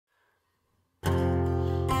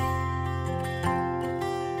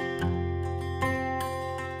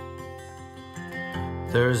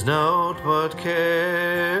There's nought but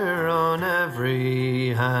care on every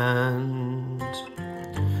hand,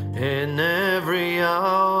 in every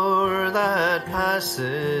hour that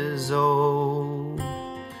passes, oh,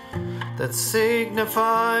 that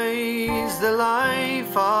signifies the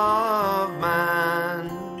life of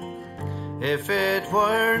man. If it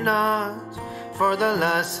were not for the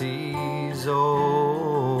lassies,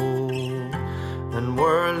 oh, and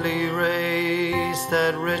worldly race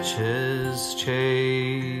that riches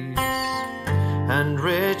chase, and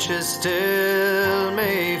riches still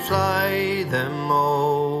may fly them,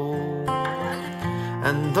 oh,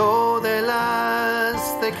 and though they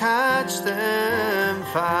last, they catch them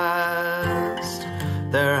fast,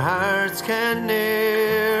 their hearts can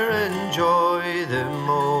ne'er enjoy them,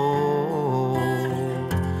 oh.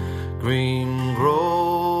 Green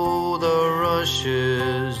grow the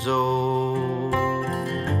rushes, oh,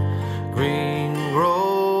 green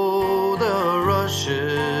grow the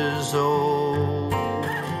rushes, oh,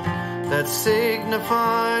 that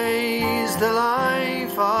signifies the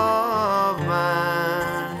life of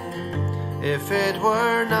man. If it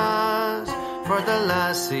were not for the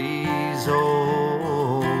lassies, oh.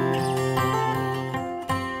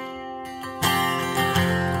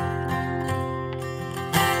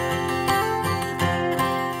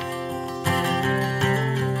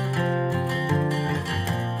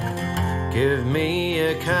 Give me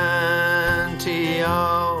a canty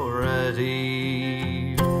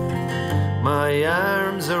already, my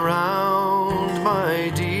arms around my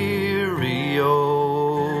dearie,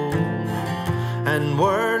 oh, and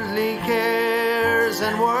worldly cares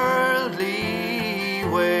and worldly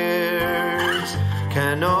wares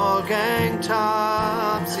can all gang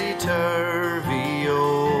topsy-turvy,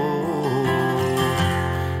 oh.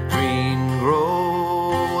 Green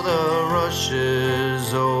grow the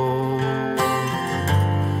rushes, oh,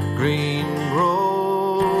 green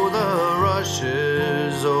grow the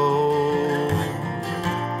rushes, oh,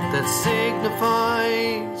 that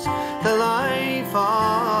signifies the life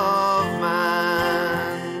of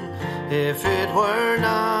man. If it were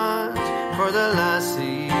not for the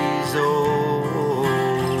lassies, oh.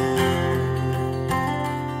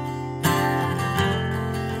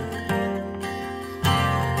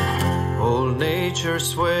 Old nature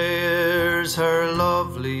swears her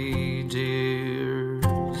lovely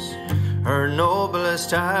dears, her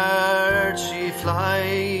noblest art she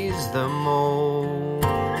flies the most,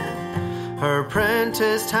 her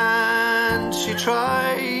prenticed hand she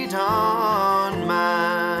tried on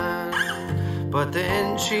man, but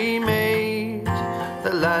then she made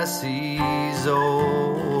the lassies,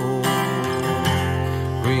 oh.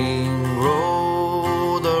 Green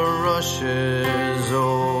grow the rushes,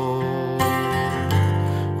 oh,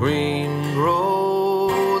 green grow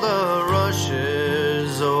the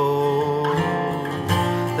rushes, oh,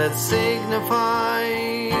 that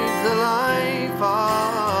signifies the life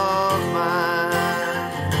of man.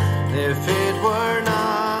 If it were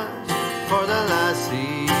not for the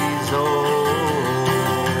lassies, oh.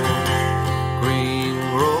 Green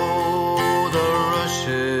grow the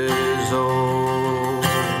rushes, oh,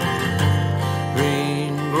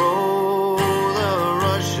 green grow the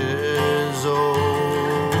rushes, oh,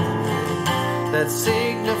 that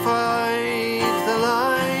signifies the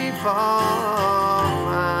life of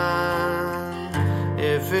man.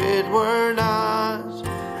 If it were not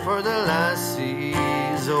for the lassie,